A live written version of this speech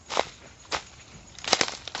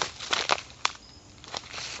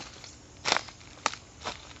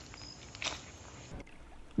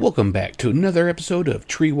Welcome back to another episode of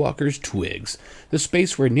TreeWalker's Twigs, the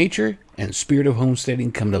space where nature and spirit of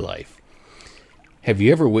homesteading come to life. Have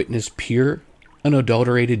you ever witnessed pure,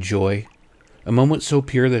 unadulterated joy? A moment so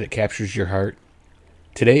pure that it captures your heart?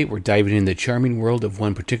 Today we're diving into the charming world of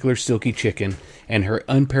one particular silkie chicken and her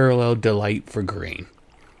unparalleled delight for grain.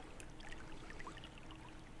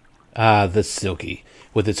 Ah, the silkie.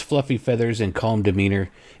 With its fluffy feathers and calm demeanor,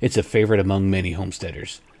 it's a favorite among many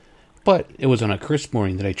homesteaders. But it was on a crisp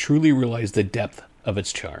morning that I truly realized the depth of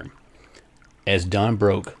its charm. As dawn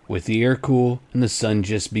broke, with the air cool and the sun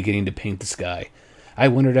just beginning to paint the sky, I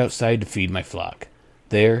wandered outside to feed my flock.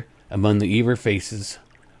 There, among the eager faces,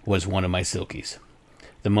 was one of my silkies.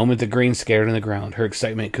 The moment the grain scattered on the ground, her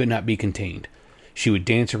excitement could not be contained. She would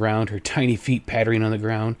dance around, her tiny feet pattering on the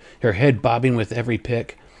ground, her head bobbing with every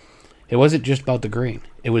pick. It wasn't just about the grain.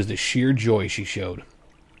 It was the sheer joy she showed.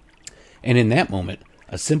 And in that moment,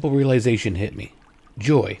 a simple realization hit me.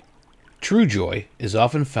 Joy, true joy, is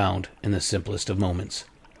often found in the simplest of moments.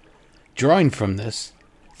 Drawing from this,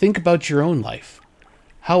 think about your own life.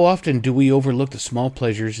 How often do we overlook the small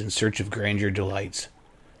pleasures in search of grandeur delights?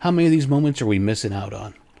 How many of these moments are we missing out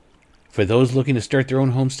on? For those looking to start their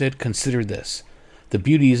own homestead, consider this. The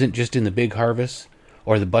beauty isn't just in the big harvests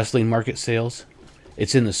or the bustling market sales.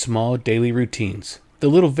 It's in the small daily routines, the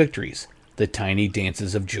little victories, the tiny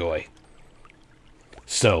dances of joy.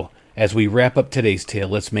 So, as we wrap up today's tale,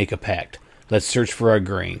 let's make a pact. Let's search for our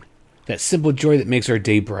grain, that simple joy that makes our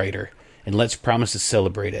day brighter, and let's promise to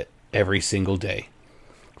celebrate it every single day.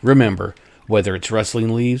 Remember, whether it's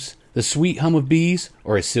rustling leaves, the sweet hum of bees,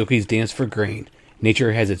 or a silkie's dance for grain,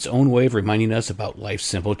 nature has its own way of reminding us about life's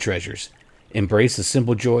simple treasures. Embrace the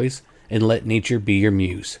simple joys, and let nature be your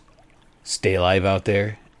muse. Stay alive out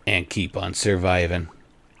there, and keep on surviving.